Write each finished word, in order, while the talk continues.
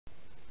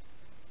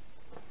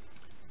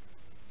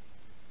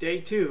day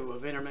 2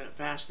 of intermittent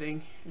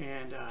fasting,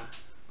 and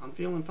I'm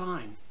feeling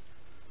fine.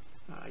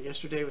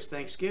 Yesterday was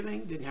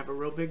Thanksgiving, didn't have a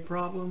real big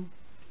problem.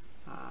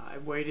 I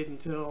waited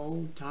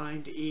until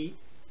time to eat,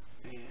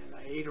 and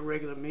I ate a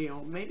regular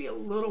meal, maybe a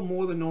little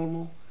more than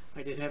normal.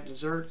 I did have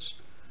desserts,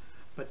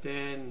 but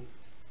then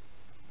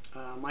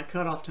my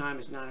cutoff time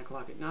is 9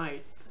 o'clock at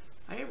night.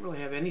 I didn't really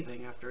have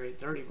anything after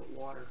 8:30 but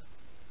water.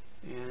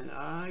 And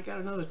I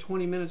got another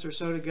 20 minutes or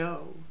so to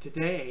go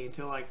today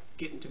until I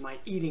get into my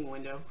eating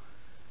window.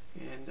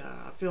 And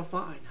I feel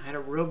fine. I had a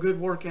real good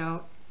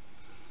workout.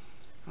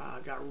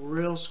 Got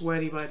real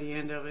sweaty by the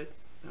end of it.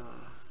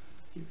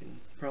 You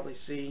can probably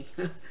see.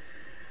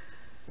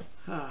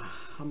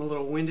 I'm a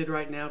little winded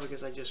right now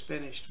because I just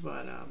finished,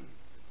 but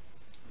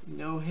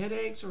no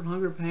headaches or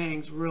hunger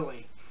pangs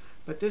really.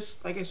 But this,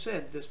 like I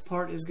said, this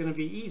part is going to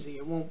be easy.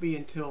 It won't be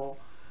until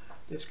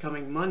this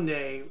coming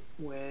Monday,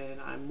 when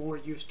I'm more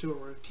used to a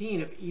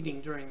routine of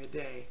eating during the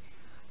day,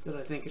 that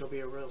I think it'll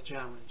be a real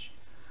challenge.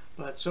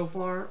 But so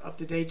far, up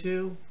to day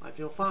 2, I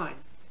feel fine.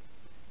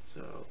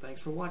 So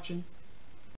thanks for watching.